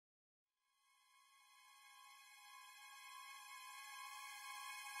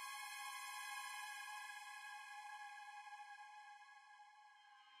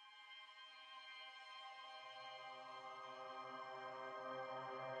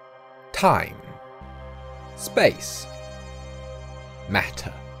Time, space,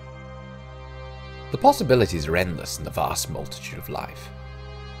 matter. The possibilities are endless in the vast multitude of life.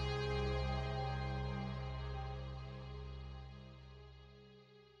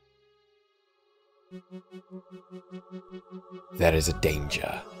 There is a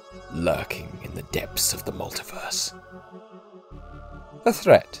danger lurking in the depths of the multiverse. A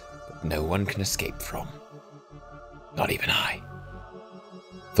threat that no one can escape from. Not even I.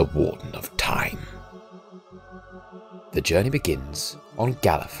 The Warden of Time. The journey begins on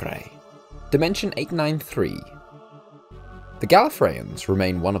Gallifrey, Dimension 893. The Gallifreyans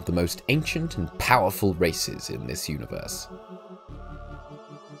remain one of the most ancient and powerful races in this universe.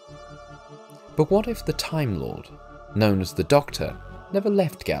 But what if the Time Lord, known as the Doctor, never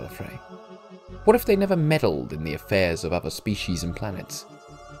left Gallifrey? What if they never meddled in the affairs of other species and planets?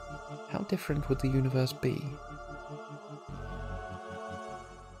 How different would the universe be?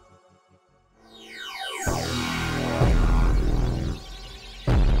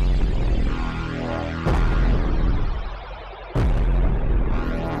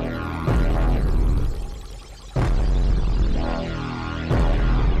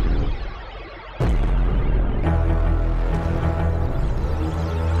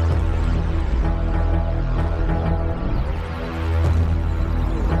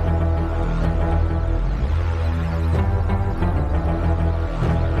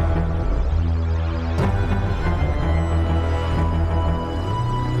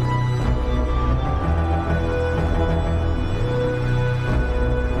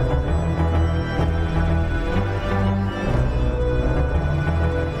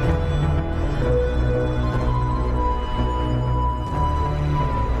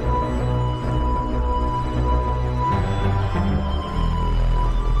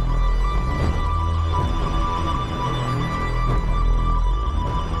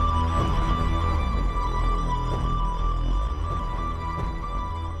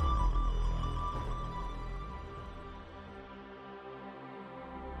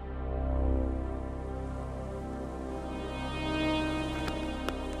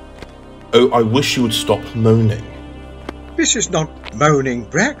 Oh, I wish you would stop moaning. This is not moaning,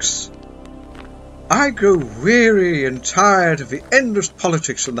 Drax. I grow weary and tired of the endless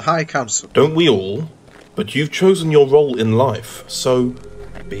politics in the High Council. Don't we all? But you've chosen your role in life, so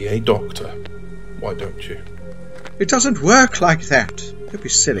be a doctor. Why don't you? It doesn't work like that. Don't be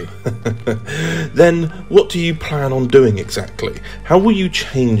silly. Then, what do you plan on doing exactly? How will you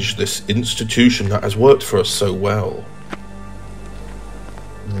change this institution that has worked for us so well?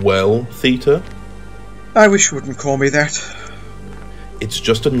 Well, Theta? I wish you wouldn't call me that. It's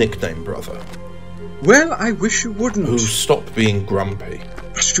just a nickname, brother. Well, I wish you wouldn't. Oh, stop being grumpy.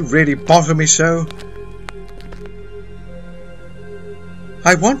 Must you really bother me so?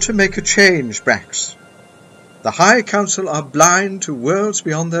 I want to make a change, Brax. The High Council are blind to worlds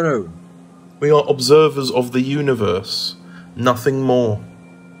beyond their own. We are observers of the universe. Nothing more.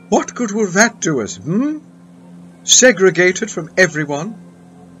 What good will that do us, Segregated from everyone?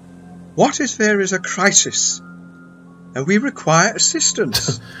 What if there is a crisis, and we require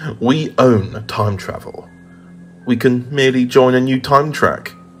assistance? We own time travel. We can merely join a new time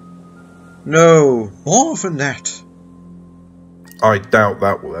track. No, more than that. I doubt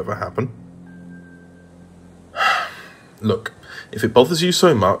that will ever happen. Look, if it bothers you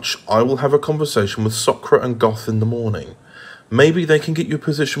so much, I will have a conversation with Socra and Goth in the morning. Maybe they can get you a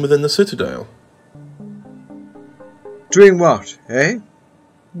position within the Citadel. Doing what, eh?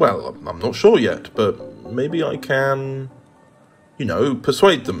 Well, I'm not sure yet, but maybe I can,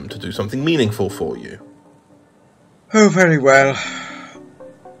 persuade them to do something meaningful for you. Oh, very well.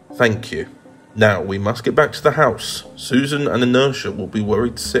 Thank you. Now, we must get back to the house. Susan and Inertia will be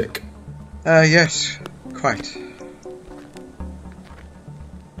worried sick. Yes, quite.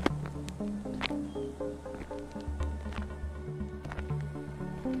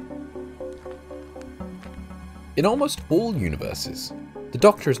 In almost all universes, the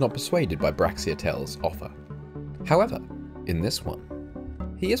Doctor is not persuaded by Braxiatel's offer. However, in this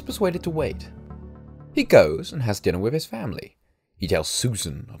one, he is persuaded to wait. He goes and has dinner with his family. He tells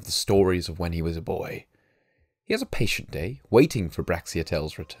Susan of the stories of when he was a boy. He has a patient day, waiting for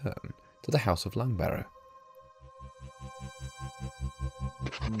Braxiatel's return to the House of Lungbarrow.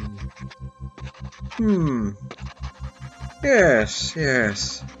 Yes.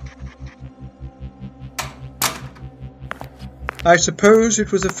 I suppose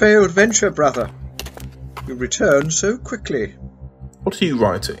it was a failed venture, brother. You returned so quickly. What are you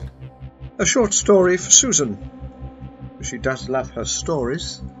writing? A short story for Susan. She does love her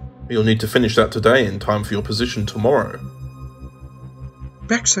stories. You'll need to finish that today in time for your position tomorrow.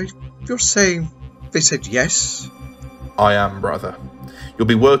 Brax, You're saying they said yes? I am, brother. You'll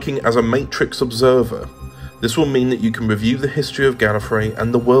be working as a Matrix observer. This will mean that you can review the history of Gallifrey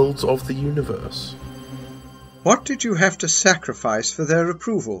and the worlds of the universe. What did you have to sacrifice for their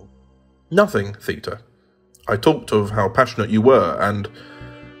approval? Nothing, Theta. I talked of how passionate you were, and,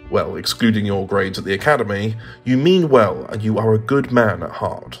 well, excluding your grades at the Academy, you mean well and you are a good man at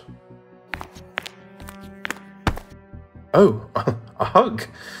heart. Oh, a hug.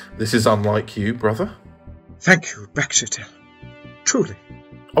 This is unlike you, brother. Thank you, Braxiatel. Truly.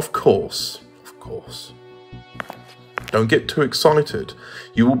 Of course, of course. Don't get too excited.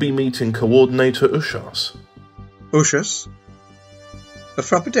 You will be meeting Co-Ordinator Ushas. Ushas?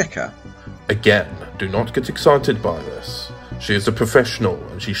 From Decker? Again, do not get excited by this. She is a professional,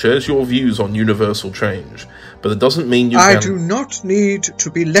 and she shares your views on universal change, but that doesn't mean you I do not need to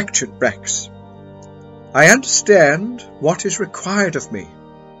be lectured, Brax. I understand what is required of me.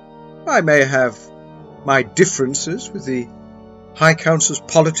 I may have my differences with the High Council's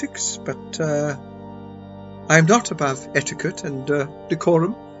politics, but I am not above etiquette and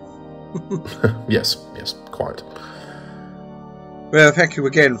decorum. Yes, quite. Well, thank you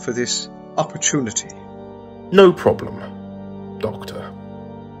again for this opportunity. No problem, Doctor.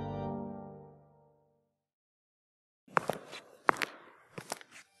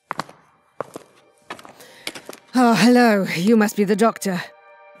 Oh, hello. You must be the Doctor.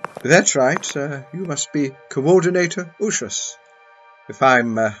 That's right. You must be Co-Ordinator Ushas, if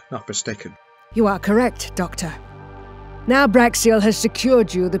I'm not mistaken. You are correct, Doctor. Now Braxiatel has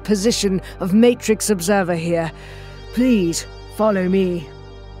secured you the position of Matrix Observer here. Please, follow me.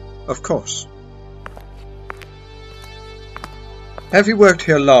 Of course. Have you worked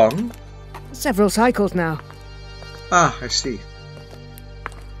here long? Several cycles now. Ah, I see.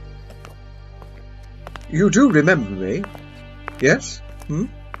 You do remember me, yes?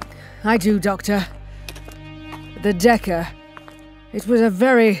 I do, Doctor. The Decker. It was a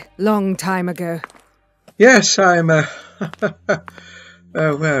very long time ago. Yes, I'm, oh,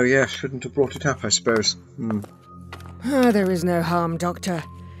 well, yes, shouldn't have brought it up, I suppose. There is no harm, Doctor.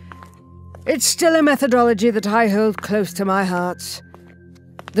 It's still a methodology that I hold close to my heart.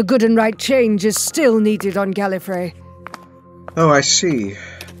 The good and right change is still needed on Gallifrey. Oh, I see.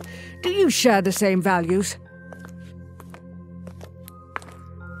 Do you share the same values?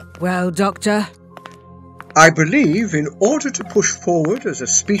 Well, Doctor? I believe in order to push forward as a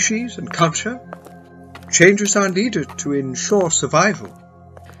species and culture, changes are needed to ensure survival.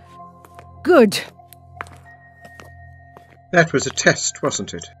 Good. That was a test,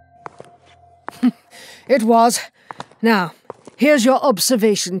 wasn't it? It was. Now, here's your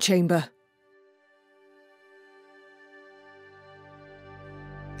observation chamber.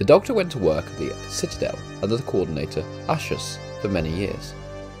 The Doctor went to work at the Citadel under the Coordinator Ushas for many years.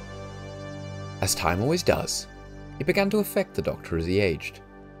 As time always does, it began to affect the Doctor as he aged.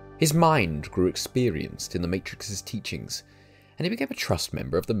 His mind grew experienced in the Matrix's teachings, and he became a trust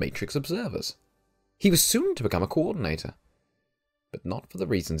member of the Matrix Observers. He was soon to become a Coordinator, but not for the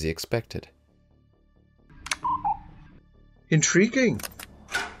reasons he expected. Intriguing.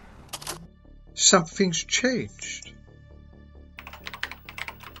 Something's changed.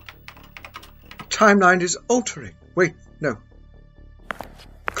 Timeline is altering. Wait, no.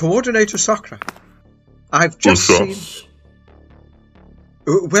 Coordinator Socra. I've just seen...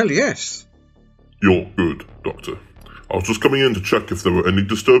 well, yes. You're good, Doctor. I was just coming in to check if there were any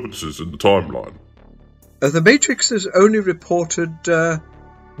disturbances in the timeline. The Matrix has only reported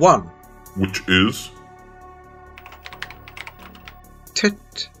one. Which is?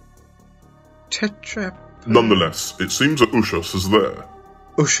 Tetra... Nonetheless, it seems that Ushas is there.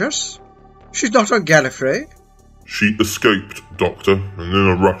 Ushas? She's not on Gallifrey? She escaped, Doctor, and in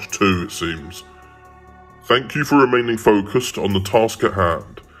a rush too, it seems. Thank you for remaining focused on the task at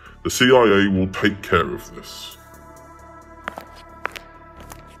hand. The CIA will take care of this.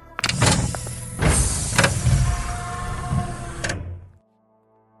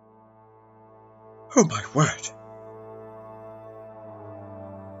 Oh my word.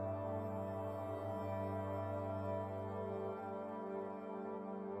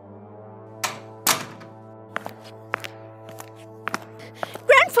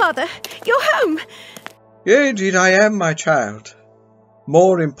 Grandfather, you're home! Yeah, indeed I am, my child.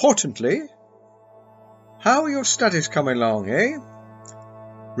 More importantly, how are your studies coming along, eh?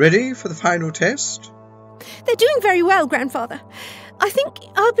 Ready for the final test? They're doing very well, Grandfather. I think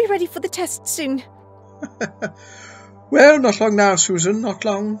I'll be ready for the test soon. Well, not long now, Susan, not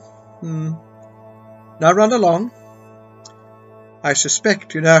long. Now run along. I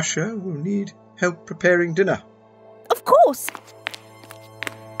suspect Inertia will need help preparing dinner. Of course.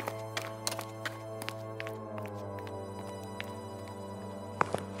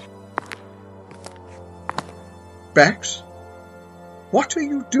 Brax, what are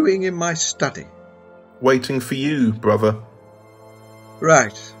you doing in my study? Waiting for you, brother.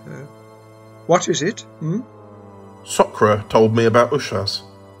 Right. What is it, Socra told me about Ushas.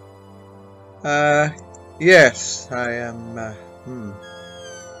 Yes, I am,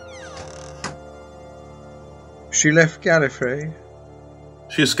 She left Gallifrey?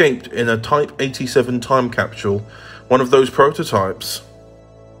 She escaped in a Type 87 time capsule, one of those prototypes.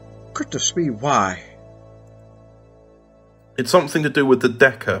 Goodness me, why? It's something to do with the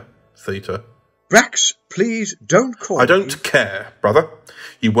Decker, Theta. Brax, please don't call I don't me. care, brother.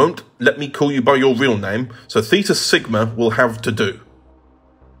 You won't let me call you by your real name, so Theta Sigma will have to do.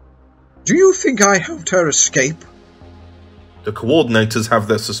 Do you think I helped her escape? The coordinators have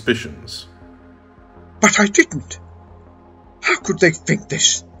their suspicions. But I didn't. How could they think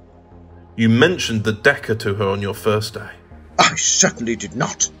this? You mentioned the Decker to her on your first day. I certainly did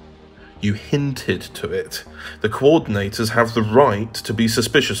not. You hinted to it. The coordinators have the right to be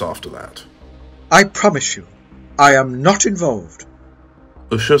suspicious after that. I promise you, I am not involved.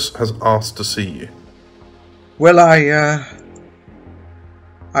 Ushas has asked to see you. Well, I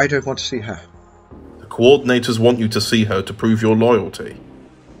don't want to see her. The coordinators want you to see her to prove your loyalty.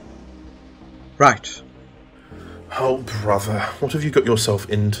 Right. Oh, brother, what have you got yourself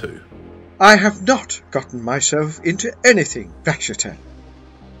into? I have not gotten myself into anything, Braxiatel.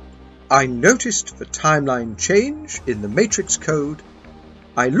 I noticed the timeline change in the Matrix code.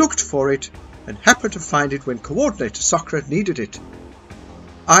 I looked for it and happened to find it when Coordinator Socra needed it.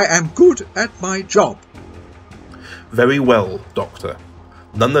 I am good at my job. Very well, Doctor.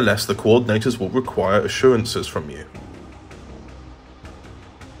 Nonetheless, the coordinators will require assurances from you.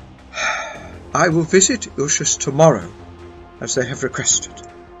 I will visit Ushas tomorrow, as they have requested.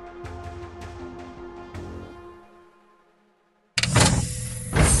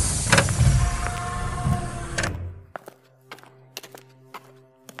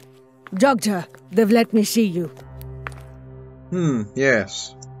 Doctor, they've let me see you.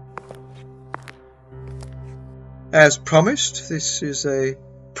 Yes. As promised, this is a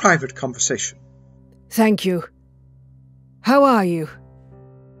private conversation. Thank you. How are you?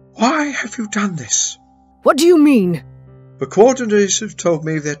 Why have you done this? What do you mean? The coordinators have told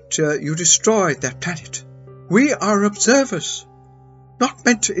me that you destroyed that planet. We are observers, not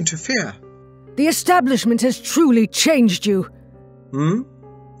meant to interfere. The establishment has truly changed you.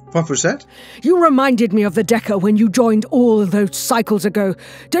 What was that? You reminded me of the Decker when you joined all those cycles ago.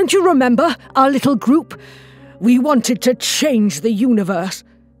 Don't you remember, our little group? We wanted to change the universe.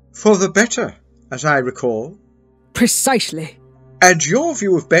 For the better, as I recall. Precisely. And your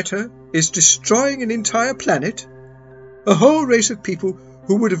view of better is destroying an entire planet? A whole race of people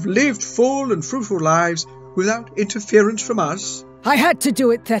who would have lived full and fruitful lives without interference from us? I had to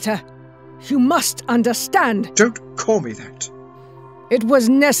do it, Theta. You must understand. Don't call me that. It was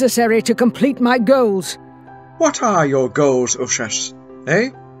necessary to complete my goals. What are your goals, Ushas?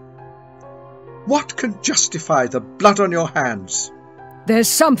 Eh? What can justify the blood on your hands? There's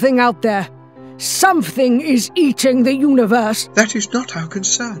something out there. Something is eating the universe. That is not our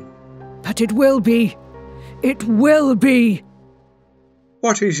concern. But it will be. It will be.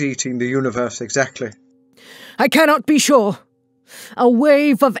 What is eating the universe exactly? I cannot be sure. A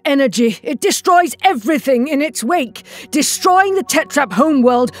wave of energy. It destroys everything in its wake. Destroying the Tetrap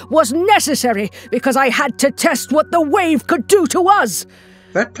homeworld was necessary because I had to test what the wave could do to us.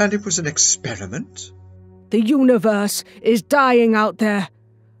 That planet was an experiment? The universe is dying out there.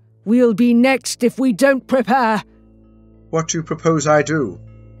 We'll be next if we don't prepare. What do you propose I do?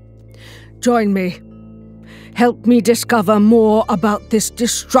 Join me. Help me discover more about this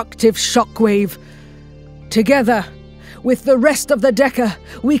destructive shockwave. Together, with the rest of the Decker,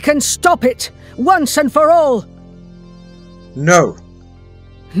 we can stop it, once and for all. No.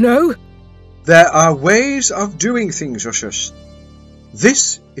 No? There are ways of doing things, Ushas.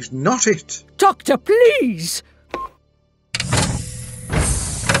 This is not it. Doctor, please!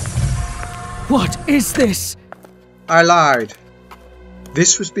 What is this? I lied.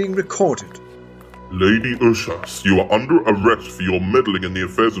 This was being recorded. Lady Ushas, you are under arrest for your meddling in the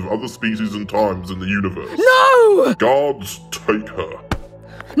affairs of other species and times in the universe. No! Guards, take her.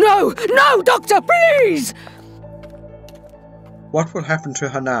 No! No, Doctor, please! What will happen to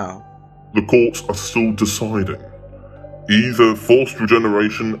her now? The courts are still deciding. Either forced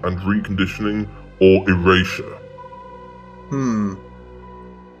regeneration and reconditioning or erasure.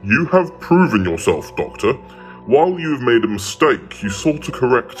 You have proven yourself, Doctor. While you have made a mistake, you sought to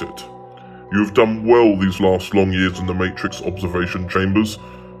correct it. You have done well these last long years in the Matrix observation chambers.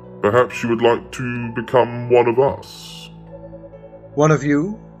 Perhaps you would like to become one of us. One of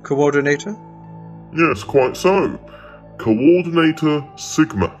you, Coordinator? Yes, quite so. Co-Ordinator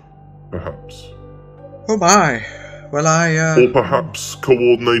Sigma, perhaps. Oh my. Well, Or perhaps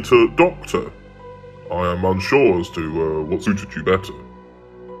Co-Ordinator Doctor. I am unsure as to what suited you better.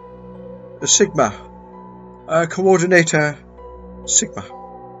 Sigma. Co-Ordinator Sigma.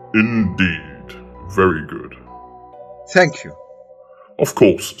 Indeed. Very good. Thank you. Of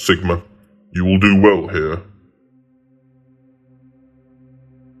course, Sigma. You will do well here.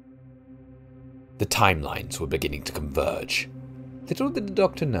 The timelines were beginning to converge. Little did the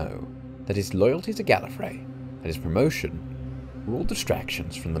Doctor know that his loyalty to Gallifrey and his promotion were all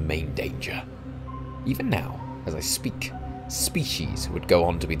distractions from the main danger. Even now, as I speak, species who would go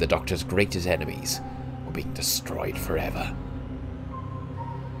on to be the Doctor's greatest enemies were being destroyed forever.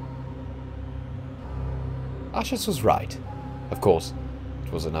 Ushas was right. Of course,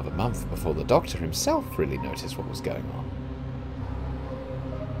 it was another month before the Doctor himself really noticed what was going on.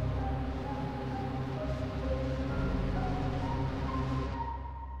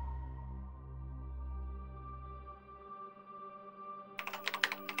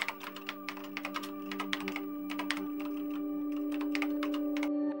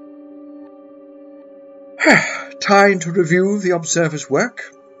 Time to review the Observer's work.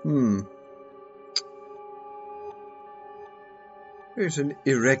 There's an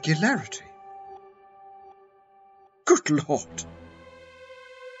irregularity. Good Lord.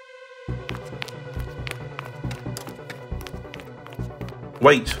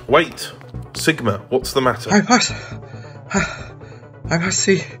 Wait. Sigma, what's the matter? I must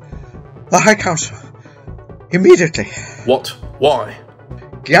see the High Council. Immediately. What? Why?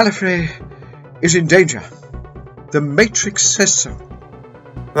 Gallifrey is in danger. The Matrix says so.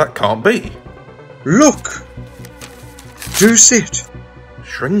 That can't be. Look! Do you see it?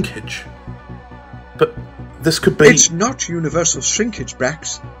 Shrinkage? But this could be... It's not universal shrinkage,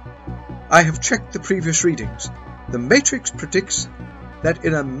 Brax. I have checked the previous readings. The Matrix predicts that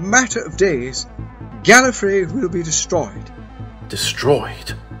in a matter of days, Gallifrey will be destroyed.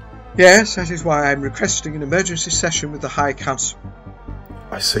 Destroyed? Yes, that is why I'm requesting an emergency session with the High Council.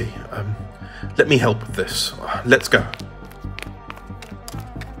 I see. Let me help with this. Let's go.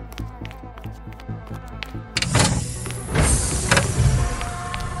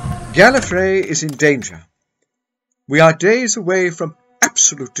 Gallifrey is in danger. We are days away from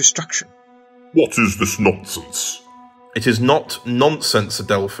absolute destruction. What is this nonsense? It is not nonsense,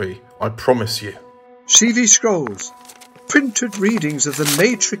 Adelphi. I promise you. CV scrolls. Printed readings of the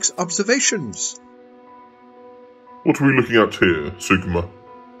Matrix observations. What are we looking at here, Sigma?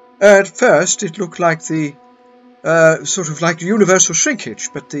 At first, it looked like the sort of like universal shrinkage,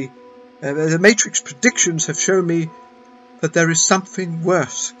 but the Matrix predictions have shown me that there is something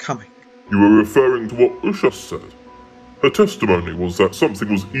worse coming. You were referring to what Ushas said. Her testimony was that something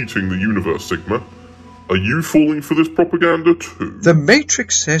was eating the universe, Sigma. Are you falling for this propaganda too? The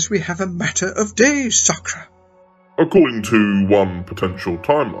Matrix says we have a matter of days, Socra. According to one potential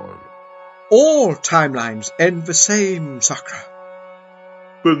timeline. All timelines end the same, Socra.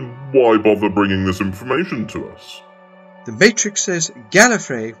 Then why bother bringing this information to us? The Matrix says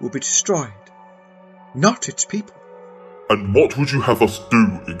Gallifrey will be destroyed, not its people. And what would you have us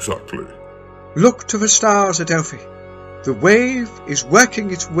do exactly? Look to the stars, Adelphi. The wave is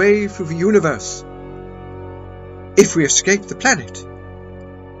working its way through the universe. If we escape the planet,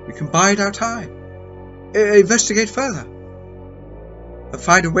 we can bide our time, investigate further, and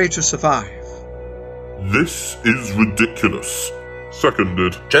find a way to survive. This is ridiculous.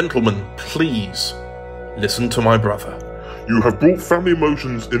 Seconded. Gentlemen, please, listen to my brother. You have brought family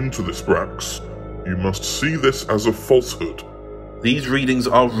emotions into this, Brax. You must see this as a falsehood. These readings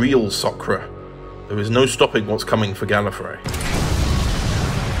are real, Socra. There is no stopping what's coming for Gallifrey.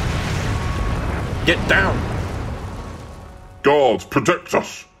 Get down! Guards, protect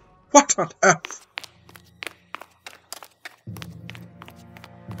us! What on earth?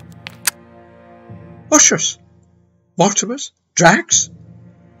 Ushas! Mortimus? Drax?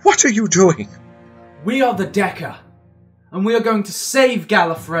 What are you doing? We are the Decker, and we are going to save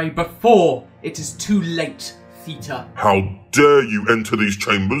Gallifrey before it is too late, Theta. How dare you enter these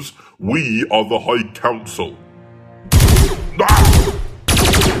chambers? We are the High Council.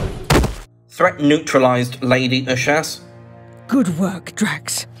 Threat neutralized, Lady Ushas. Good work,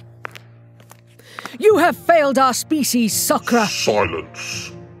 Drax. You have failed our species, Socra.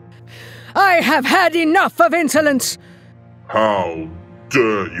 Silence. I have had enough of insolence. How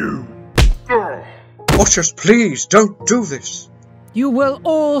dare you? Ushas, please, don't do this. You will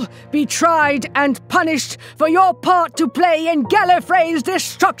all be tried and punished for your part to play in Gallifrey's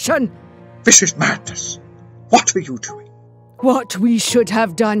destruction. This is madness. What are you doing? What we should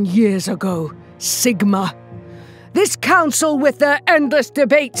have done years ago, Sigma. This council with their endless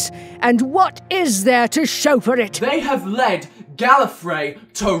debates, and what is there to show for it? They have led Gallifrey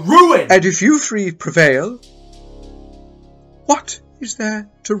to ruin! And if you three prevail, what is there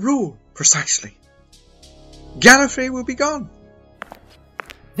to rule precisely? Gallifrey will be gone.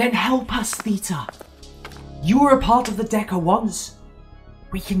 Then help us, Theta. You were a part of the Decker once.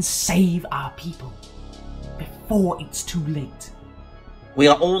 We can save our people before it's too late. We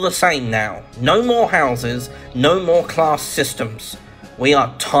are all the same now. No more houses, no more class systems. We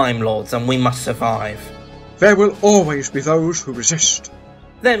are Time Lords and we must survive. There will always be those who resist.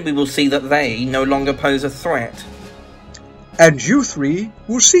 Then we will see that they no longer pose a threat. And you three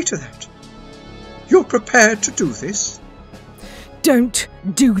will see to that. You're prepared to do this? Don't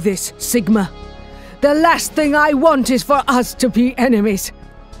do this, Sigma. The last thing I want is for us to be enemies.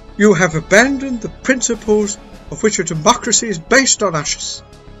 You have abandoned the principles of which a democracy is based on, Ushas.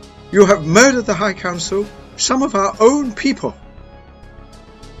 You have murdered the High Council, some of our own people.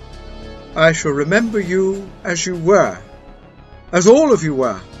 I shall remember you as you were, as all of you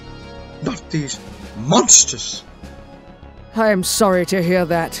were, not these monsters. I am sorry to hear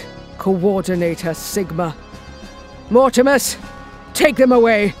that, Co-Ordinator Sigma. Mortimus, take them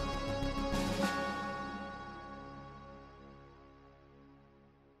away.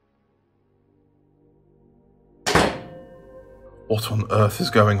 What on earth is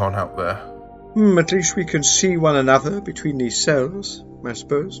going on out there? At least we can see one another between these cells, I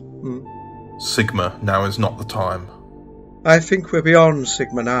suppose. Sigma, now is not the time. I think we're beyond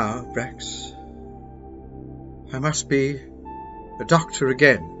Sigma now, Drax. I must be a doctor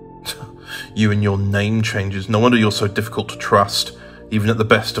again. You and your name changes. No wonder you're so difficult to trust, even at the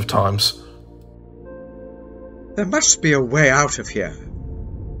best of times. There must be a way out of here.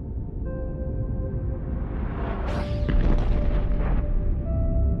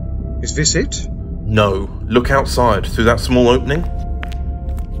 Is this it? No. Look outside, through that small opening.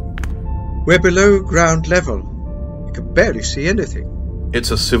 We're below ground level. You can barely see anything. It's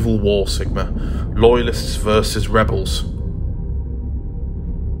a civil war, Sigma. Loyalists versus rebels.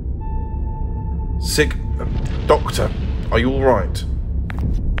 Doctor, are you alright?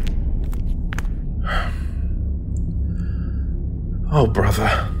 Oh,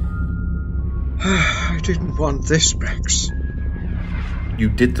 brother. I didn't want this, Drax. You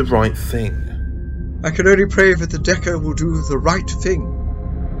did the right thing. I can only pray that the Decker will do the right thing.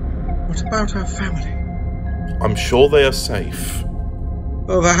 What about our family? I'm sure they are safe.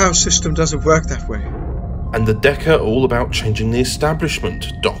 Oh, the house system doesn't work that way. And the Decker are all about changing the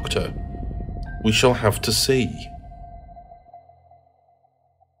establishment, Doctor. We shall have to see.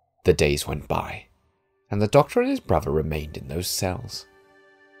 The days went by, and the Doctor and his brother remained in those cells.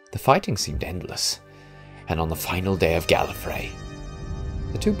 The fighting seemed endless, and on the final day of Gallifrey,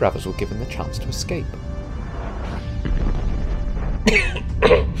 the two brothers were given the chance to escape.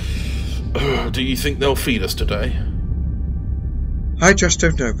 Do you think they'll feed us today? I just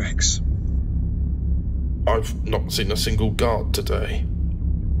don't know, Rex. I've not seen a single guard today.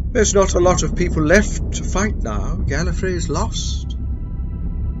 There's not a lot of people left to fight now. Gallifrey is lost.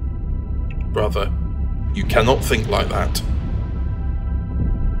 Brother, you cannot think like that.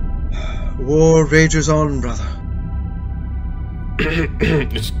 War rages on, brother.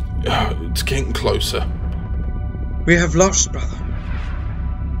 It's getting closer. We have lost, brother.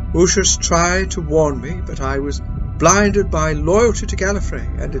 Ushas tried to warn me, but I was blinded by loyalty to Gallifrey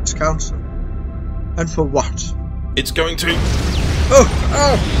and its council. And for what? It's going to... Oh!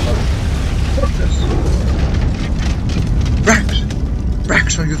 Brax!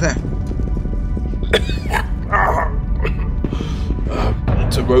 Brax, are you there?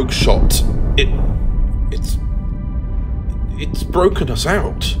 It's a rogue shot. It's broken us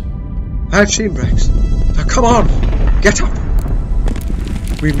out. I've seen Brax. Now come on! Get up!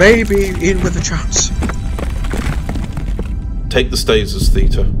 We may be in with a chance. Take the stasers,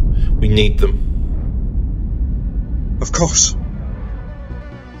 Theta. We need them. Of course.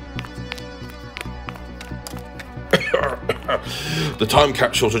 The time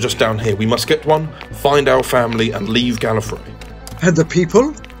capsules are just down here. We must get one, find our family, and leave Gallifrey. And the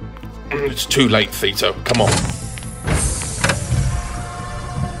people? It's too late, Theta. Come on.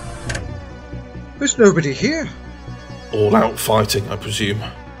 There's nobody here. All out fighting, I presume.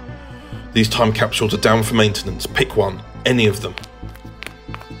 These time capsules are down for maintenance. Pick one. Any of them.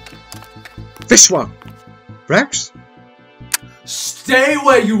 This one. Brax? Stay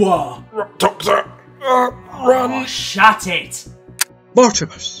where you are! Doctor! Run! Oh, shut it!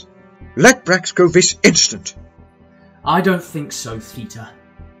 Mortimus, let Brax go this instant. I don't think so, Theta.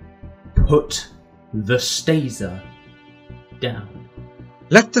 Put the staser down.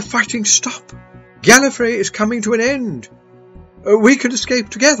 Let the fighting stop. Gallifrey is coming to an end. We can escape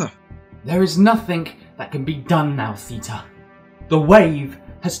together. There is nothing that can be done now, Theta. The wave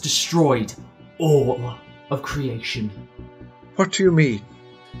has destroyed all of creation. What do you mean?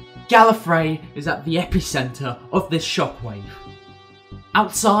 Gallifrey is at the epicenter of this shockwave.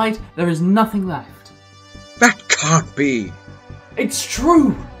 Outside, there is nothing left. That can't be. It's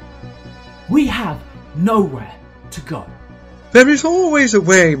true! We have nowhere to go. There is always a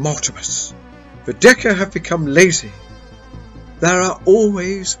way, Mortimus. The Deca have become lazy. There are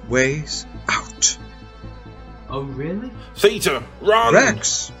always ways out. Oh, really? Theta, run!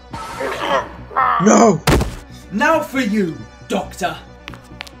 Drax! No! Now for you, Doctor!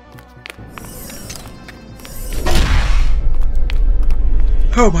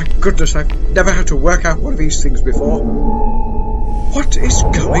 Oh my goodness, I've never had to work out one of these things before. What is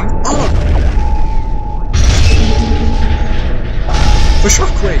going on? The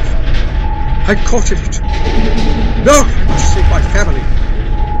shockwave! I caught in it. No, I must save my family.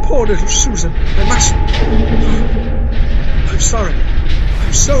 Poor little Susan, I must. I'm sorry.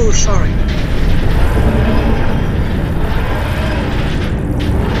 I'm so sorry.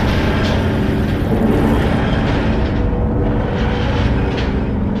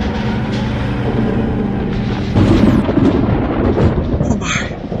 Oh my.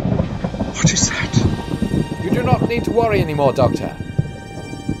 What is that? You do not need to worry anymore, Doctor.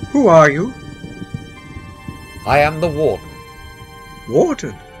 Who are you? I am the Warden.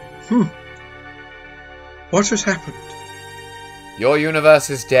 Warden? What has happened? Your universe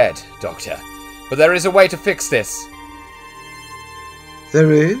is dead, Doctor. But there is a way to fix this.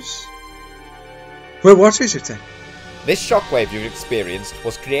 There is? Well, what is it then? This shockwave you've experienced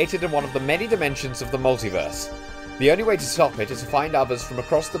was created in one of the many dimensions of the multiverse. The only way to stop it is to find others from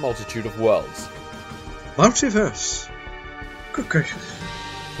across the multitude of worlds. Multiverse? Good gracious.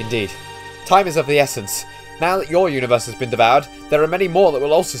 Indeed. Time is of the essence. Now that your universe has been devoured, there are many more that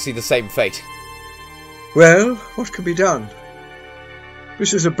will also see the same fate. Well, what can be done?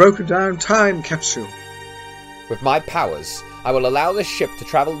 This is a broken down time capsule. With my powers, I will allow this ship to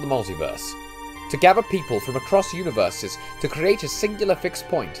travel the multiverse, to gather people from across universes to create a singular fixed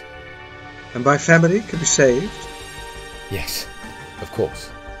point. And my family can be saved? Yes, of course.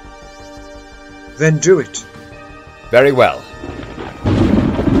 Then do it. Very well.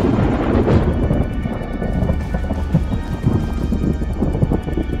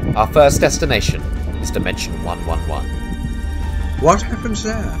 Our first destination is Dimension 111. What happens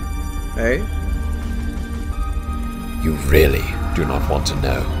there? Eh? You really do not want to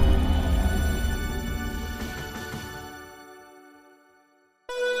know.